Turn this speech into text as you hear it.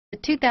The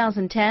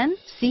 2010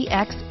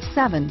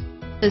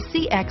 CX-7. The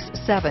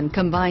CX-7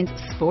 combines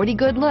sporty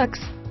good looks,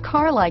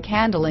 car-like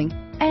handling,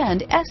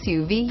 and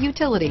SUV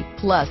utility,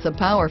 plus a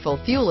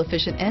powerful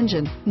fuel-efficient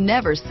engine.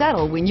 Never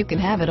settle when you can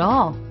have it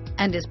all,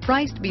 and is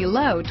priced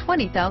below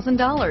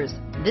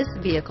 $20,000. This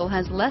vehicle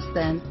has less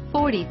than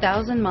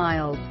 40,000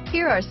 miles.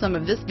 Here are some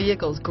of this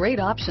vehicle's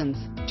great options: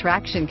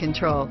 traction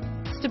control,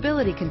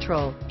 stability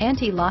control,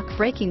 anti-lock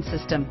braking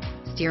system,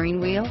 steering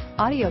wheel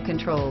audio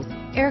controls,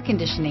 air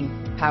conditioning,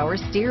 power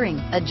steering,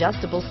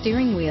 adjustable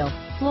steering wheel,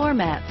 floor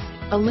mats,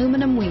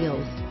 aluminum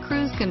wheels,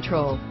 cruise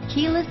control,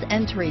 keyless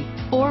entry,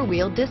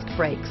 four-wheel disc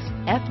brakes,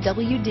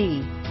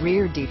 FWD,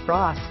 rear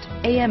defrost,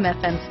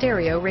 AM/FM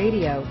stereo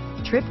radio,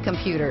 trip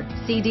computer,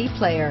 CD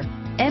player,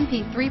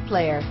 MP3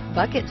 player,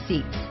 bucket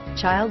seats,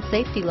 child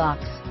safety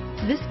locks.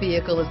 This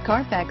vehicle is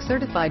CARFAX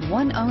certified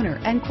one owner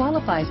and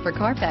qualifies for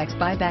CARFAX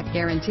buyback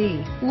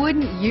guarantee.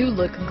 Wouldn't you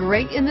look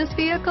great in this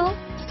vehicle?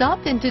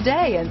 Stop in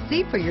today and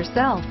see for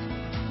yourself.